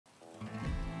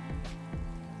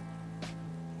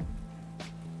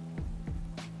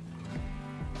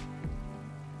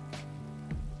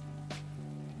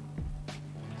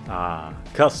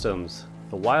Customs,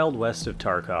 the Wild West of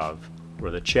Tarkov,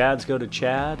 where the Chads go to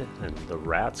Chad and the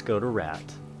Rats go to Rat.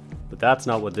 But that's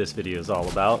not what this video is all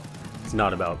about. It's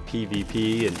not about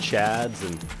PvP and Chads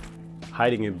and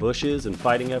hiding in bushes and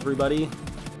fighting everybody.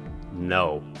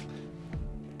 No.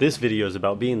 This video is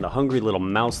about being the hungry little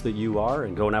mouse that you are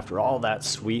and going after all that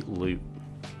sweet loot.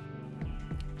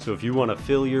 So if you want to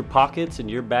fill your pockets and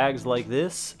your bags like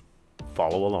this,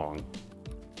 follow along.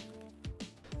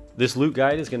 This loot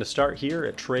guide is going to start here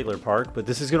at Trailer Park, but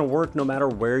this is going to work no matter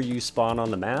where you spawn on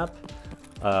the map.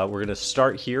 We're going to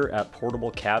start here at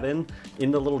Portable Cabin.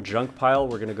 In the little junk pile,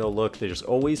 we're going to go look. There's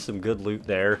always some good loot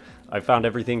there. I found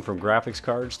everything from graphics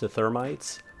cards to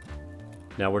thermites.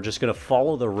 Now we're just going to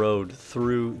follow the road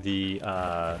through the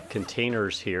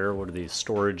containers here. What are these?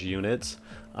 Storage units.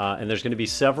 And there's going to be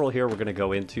several here we're going to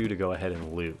go into to go ahead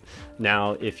and loot.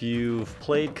 Now, if you've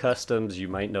played Customs, you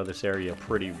might know this area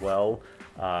pretty well.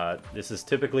 This is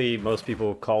typically, most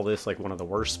people call this like one of the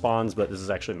worst spawns, but this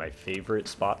is actually my favorite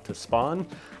spot to spawn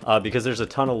because there's a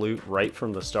ton of loot right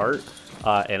from the start,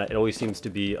 and it always seems to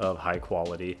be of high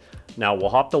quality. Now we'll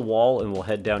hop the wall and we'll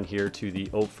head down here to the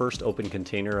first open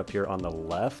container up here on the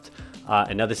left.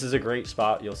 And now this is a great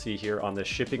spot. You'll see here on the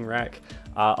shipping rack.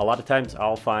 A lot of times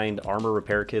I'll find armor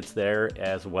repair kits there,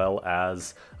 as well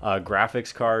as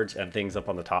graphics cards and things up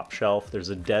on the top shelf. There's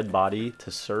a dead body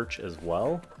to search as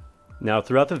well. Now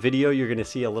throughout the video you're going to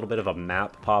see a little bit of a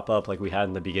map pop up like we had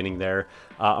in the beginning there.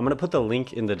 I'm going to put the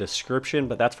link in the description,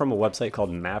 but that's from a website called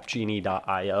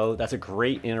mapgenie.io. That's a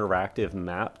great interactive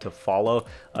map to follow.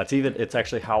 It's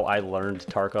actually how I learned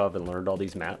Tarkov and learned all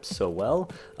these maps so well,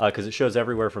 because it shows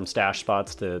everywhere from stash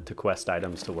spots to quest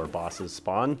items to where bosses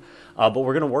spawn. But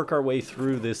we're going to work our way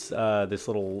through this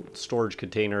little storage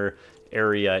container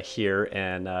area here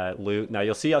and loot. Now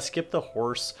you'll see I skipped the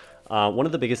horse. One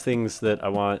of the biggest things that I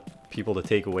want people to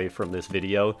take away from this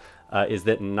video is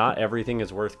that not everything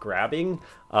is worth grabbing,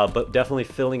 but definitely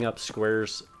filling up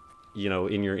squares, you know,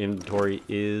 in your inventory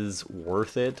is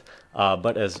worth it.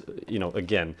 But as you know,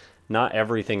 again, not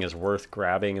everything is worth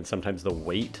grabbing, and sometimes the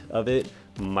weight of it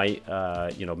might,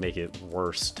 you know, make it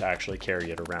worse to actually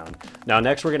carry it around. Now,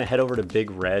 next we're going to head over to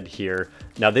Big Red here.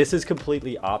 Now, this is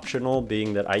completely optional,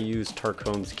 being that I use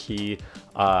Tarkov's key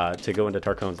to go into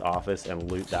Tarkov's office and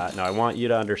loot that. Now, I want you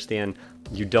to understand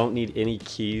you don't need any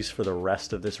keys for the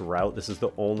rest of this route. This is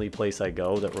the only place I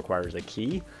go that requires a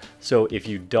key. So if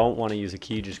you don't want to use a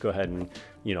key, just go ahead and,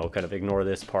 you know, kind of ignore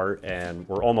this part, and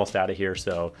we're almost out of here.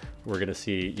 So we're going to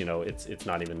see, you know, it's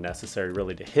not even necessary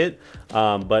really to hit.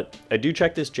 But I do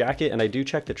check this jacket and I do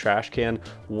check the trash can.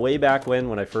 Way back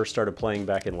when I first started playing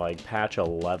back in like patch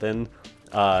 11,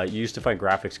 you used to find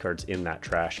graphics cards in that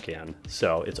trash can,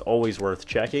 so it's always worth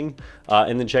checking.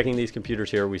 And then checking these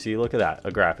computers here, we see, look at that,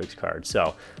 a graphics card.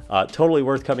 So totally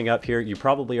worth coming up here. You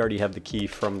probably already have the key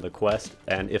from the quest,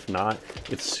 and if not,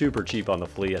 it's super cheap on the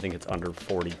flea. I think it's under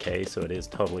 40k, so it is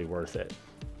totally worth it.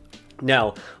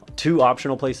 Now, two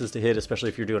optional places to hit, especially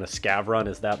if you're doing a scav run,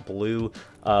 is that blue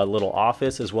little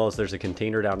office, as well as there's a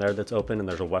container down there that's open and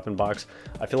there's a weapon box.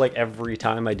 I feel like every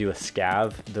time I do a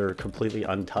scav, they're completely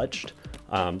untouched.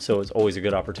 So it's always a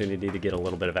good opportunity to get a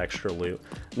little bit of extra loot.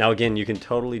 Now again, you can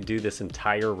totally do this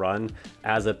entire run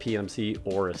as a PMC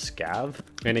or a scav,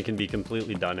 and it can be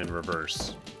completely done in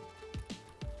reverse.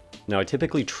 Now I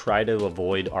typically try to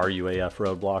avoid RUAF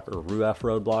roadblock, or RUAF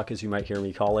roadblock as you might hear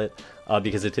me call it,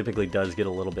 because it typically does get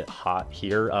a little bit hot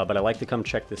here, but I like to come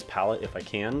check this pallet if I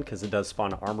can, because it does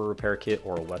spawn an armor repair kit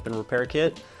or a weapon repair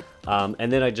kit.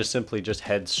 And then I simply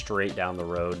head straight down the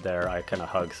road there. I kind of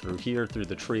hug through here, through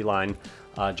the tree line,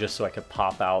 just so I could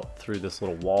pop out through this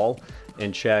little wall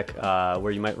and check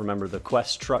where you might remember the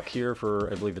quest truck here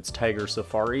for, I believe it's Tiger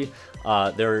Safari.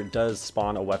 There does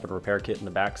spawn a weapon repair kit in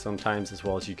the back sometimes, as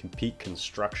well as you can peek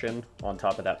construction on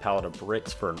top of that pallet of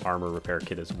bricks for an armor repair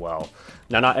kit as well.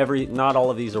 Now, not all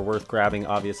of these are worth grabbing,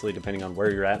 obviously, depending on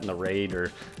where you're at in the raid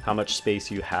or how much space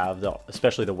you have.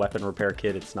 Especially the weapon repair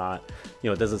kit, it's not, you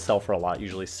know, it doesn't sell for a lot,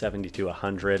 usually 70 to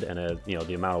 100, and you know,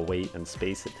 the amount of weight and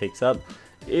space it takes up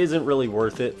isn't really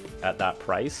worth it at that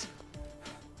price.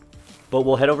 But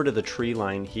we'll head over to the tree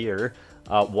line here.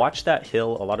 Watch that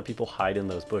hill. A lot of people hide in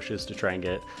those bushes to try and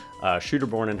get Shooter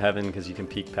Born in Heaven, because you can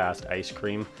peek past ice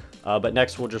cream. But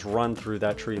next we'll just run through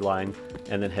that tree line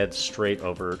and then head straight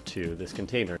over to this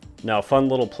container. Now, fun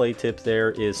little play tip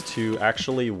there is to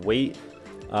actually wait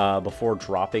before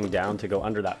dropping down to go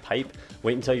under that pipe.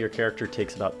 Wait until your character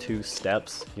takes about 2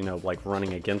 steps, you know, like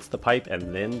running against the pipe,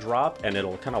 and then drop, and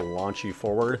it'll kind of launch you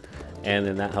forward, and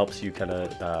then that helps you kind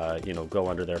of, you know, go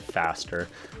under there faster.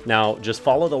 Now, just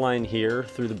follow the line here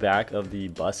through the back of the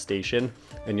bus station,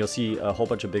 and you'll see a whole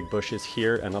bunch of big bushes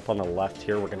here, and up on the left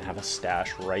here, we're gonna have a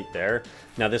stash right there.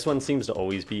 Now, this one seems to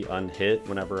always be unhit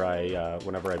whenever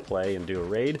I play and do a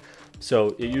raid,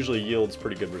 so it usually yields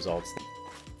pretty good results.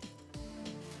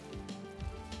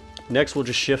 Next, we'll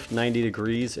just shift 90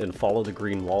 degrees and follow the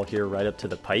green wall here right up to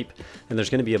the pipe. And there's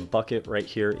going to be a bucket right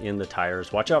here in the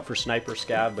tires. Watch out for sniper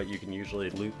scav, but you can usually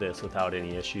loot this without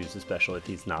any issues, especially if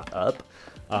he's not up.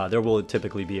 There will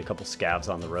typically be a couple scavs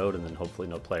on the road and then hopefully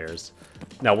no players.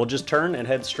 Now we'll just turn and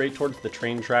head straight towards the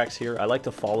train tracks here. I like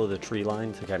to follow the tree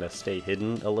line to kind of stay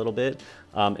hidden a little bit.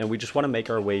 And we just want to make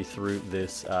our way through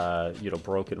this, you know,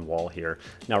 broken wall here.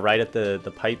 Now right at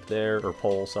the pipe there, or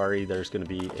pole, sorry, there's going to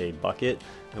be a bucket,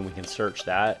 and we can search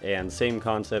that. And same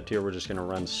concept here, we're just going to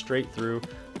run straight through,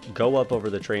 go up over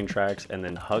the train tracks, and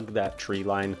then hug that tree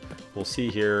line. We'll see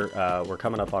here, we're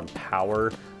coming up on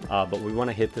power, but we want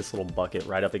to hit this little bucket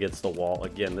right up against the wall.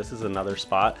 Again, this is another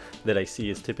spot that I see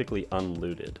is typically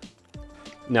unlooted.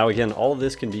 Now again, all of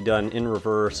this can be done in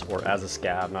reverse or as a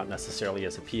scav, not necessarily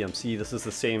as a PMC. This is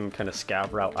the same kind of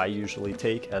scav route I usually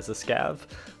take as a scav,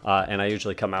 and I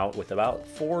usually come out with about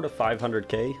 400 to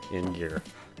 500k in gear.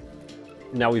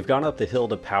 Now we've gone up the hill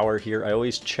to power here. I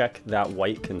always check that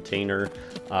white container.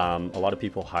 A lot of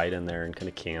people hide in there and kind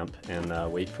of camp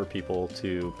and wait for people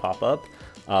to pop up.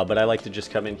 But I like to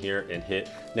just come in here and hit.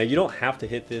 Now you don't have to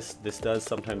hit this. This does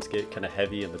sometimes get kind of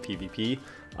heavy in the PvP.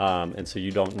 And so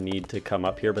you don't need to come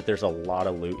up here, but there's a lot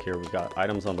of loot here. We've got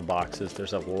items on the boxes.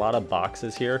 There's a lot of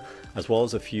boxes here, as well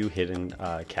as a few hidden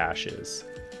caches.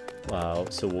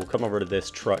 So we'll come over to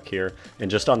this truck here, and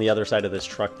just on the other side of this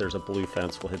truck there's a blue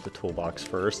fence. We'll hit the toolbox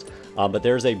first, but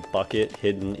there's a bucket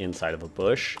hidden inside of a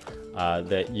bush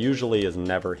that usually is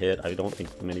never hit. I don't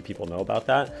think many people know about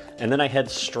that. And then I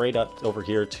head straight up over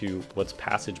here to what's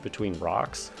passage between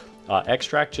rocks.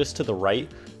 Extract just to the right.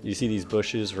 You see these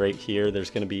bushes right here. There's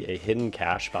going to be a hidden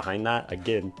cache behind that.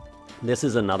 Again, this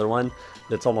is another one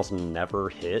that's almost never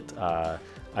hit. I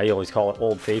always call it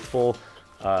Old Faithful.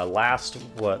 Last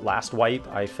wipe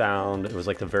I found, it was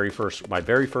like my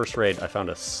very first raid, I found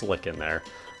a slick in there.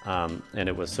 And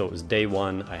it was day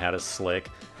one, I had a slick,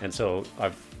 and so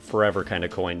I've forever kind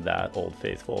of coined that Old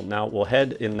Faithful. Now we'll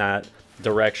head in that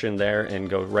direction there and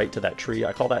go right to that tree.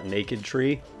 I call that Naked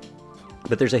Tree.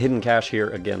 But there's a hidden cache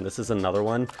here. Again, this is another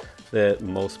one that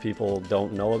most people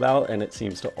don't know about, and it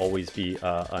seems to always be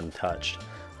untouched.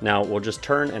 Now we'll just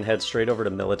turn and head straight over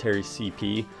to Military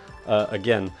CP.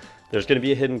 Again, there's going to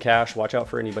be a hidden cache. Watch out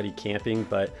for anybody camping,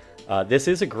 but this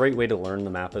is a great way to learn the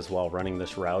map as well. Running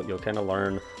this route, you'll kind of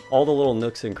learn all the little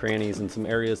nooks and crannies and some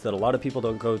areas that a lot of people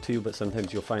don't go to, but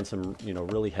sometimes you'll find some, you know,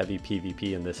 really heavy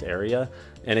PvP in this area.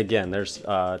 And again, there's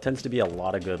tends to be a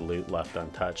lot of good loot left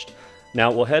untouched. Now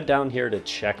we'll head down here to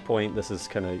checkpoint. This is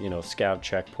kind of, you know, scav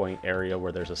checkpoint area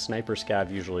where there's a sniper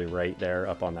scav usually right there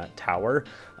up on that tower.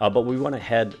 But we want to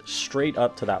head straight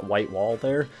up to that white wall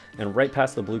there, and right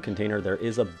past the blue container there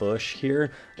is a bush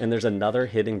here, and there's another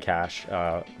hidden cache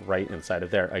right inside of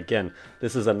there. Again,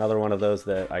 this is another one of those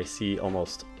that I see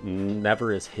almost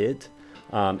never is hit.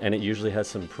 And it usually has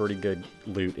some pretty good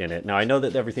loot in it. Now I know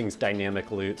that everything's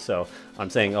dynamic loot, so I'm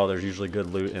saying, oh, there's usually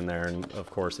good loot in there, and of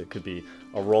course it could be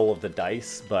a roll of the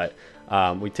dice, but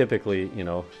we typically, you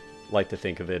know, like to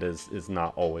think of it as is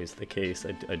not always the case.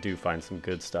 I do find some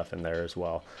good stuff in there as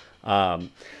well.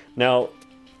 Now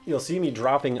you'll see me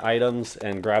dropping items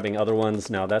and grabbing other ones.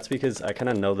 Now that's because I kind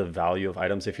of know the value of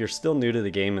items. If you're still new to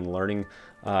the game and learning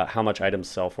how much items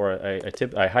sell for,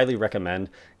 I highly recommend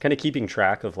kind of keeping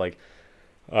track of, like,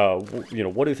 you know,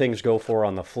 what do things go for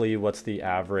on the flea? What's the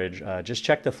average? Just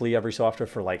check the flea every so often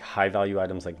for like high value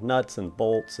items like nuts and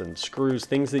bolts and screws,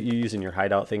 things that you use in your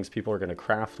hideout, things people are going to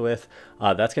craft with.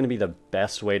 That's going to be the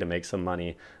best way to make some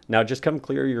money. Now just come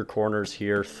clear your corners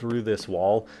here through this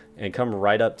wall and come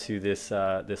right up to this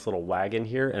this little wagon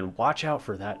here, and watch out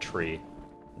for that tree.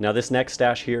 Now this next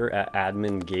stash here at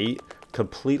Admin Gate,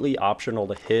 completely optional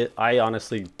to hit. I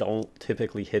honestly don't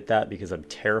typically hit that because I'm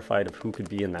terrified of who could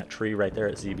be in that tree right there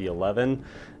at ZB11.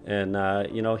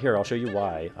 And you know, here, I'll show you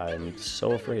why I'm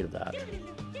so afraid of that.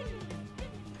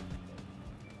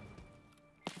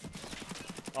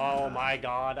 Oh my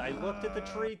god, I looked at the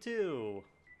tree too.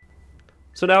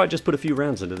 So now I just put a few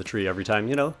rounds into the tree every time,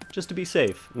 you know, just to be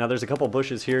safe. Now there's a couple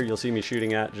bushes here you'll see me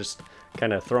shooting at, just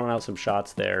kind of throwing out some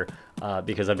shots there.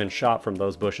 because I've been shot from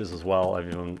those bushes as well. I've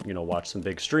even, you know, watched some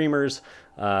big streamers,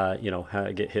 you know,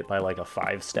 get hit by like a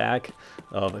 5 stack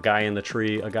of a guy in the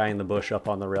tree, a guy in the bush up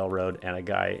on the railroad, and a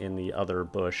guy in the other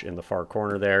bush in the far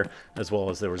corner there, as well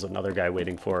as there was another guy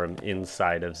waiting for him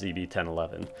inside of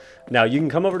ZB-1011. Now you can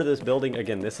come over to this building.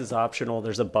 Again, this is optional.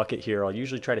 There's a bucket here. I'll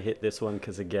usually try to hit this one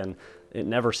because, again, it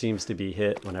never seems to be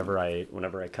hit whenever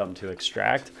I come to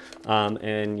extract.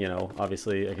 And, you know,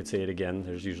 obviously I could say it again,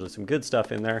 there's usually some good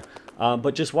stuff in there.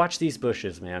 But just watch these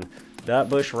bushes, man. That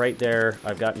bush right there,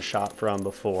 I've gotten shot from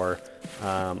before.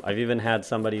 I've even had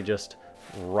somebody just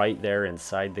right there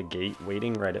inside the gate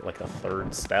waiting right at like the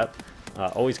 3rd step.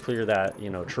 Always clear that, you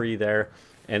know, tree there.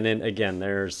 And then again,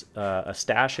 there's a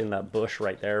stash in that bush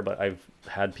right there, but I've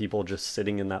had people just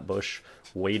sitting in that bush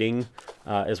waiting,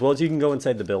 as well as you can go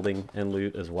inside the building and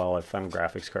loot as well. I've found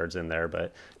graphics cards in there,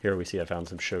 but here we see I found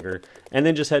some sugar. And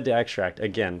then just head to extract.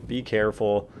 Again, be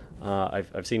careful.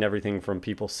 I've seen everything from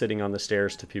people sitting on the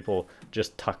stairs to people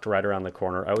just tucked right around the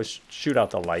corner. I always shoot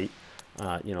out the light,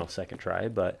 you know, second try,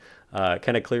 but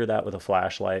kind of clear that with a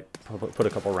flashlight, put a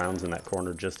couple rounds in that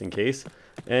corner just in case,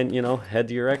 and, you know, head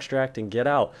to your extract and get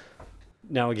out.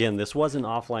 Now, again, this was an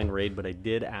offline raid, but I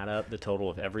did add up the total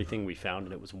of everything we found,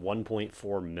 and it was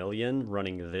 1.4 million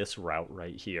running this route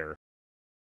right here.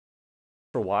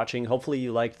 For watching. Hopefully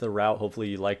you liked the route. Hopefully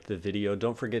you liked the video.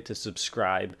 Don't forget to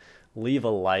subscribe, leave a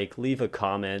like, leave a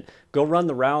comment, go run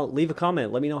the route, leave a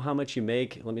comment. Let me know how much you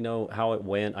make. Let me know how it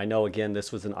went. I know, again,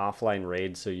 this was an offline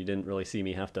raid, so you didn't really see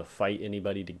me have to fight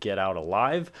anybody to get out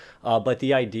alive. But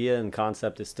the idea and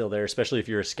concept is still there, especially if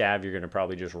you're a scav. You're going to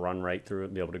probably just run right through it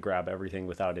and be able to grab everything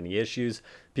without any issues.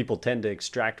 People tend to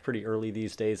extract pretty early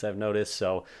these days, I've noticed,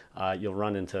 so you'll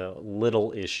run into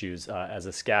little issues as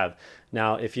a scav.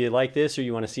 Now, if you like this or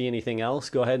you want to see anything else,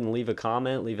 go ahead and leave a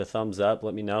comment, leave a thumbs up.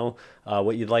 Let me know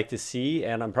what you'd like to see,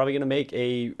 and I'm probably going to make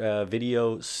a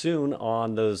video soon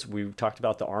on those. We talked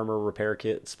about the armor repair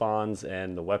kit spawns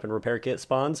and the weapon repair kit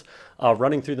spawns,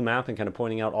 running through the map and kind of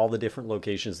pointing out all the different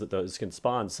locations that those can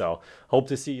spawn. So hope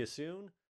to see you soon.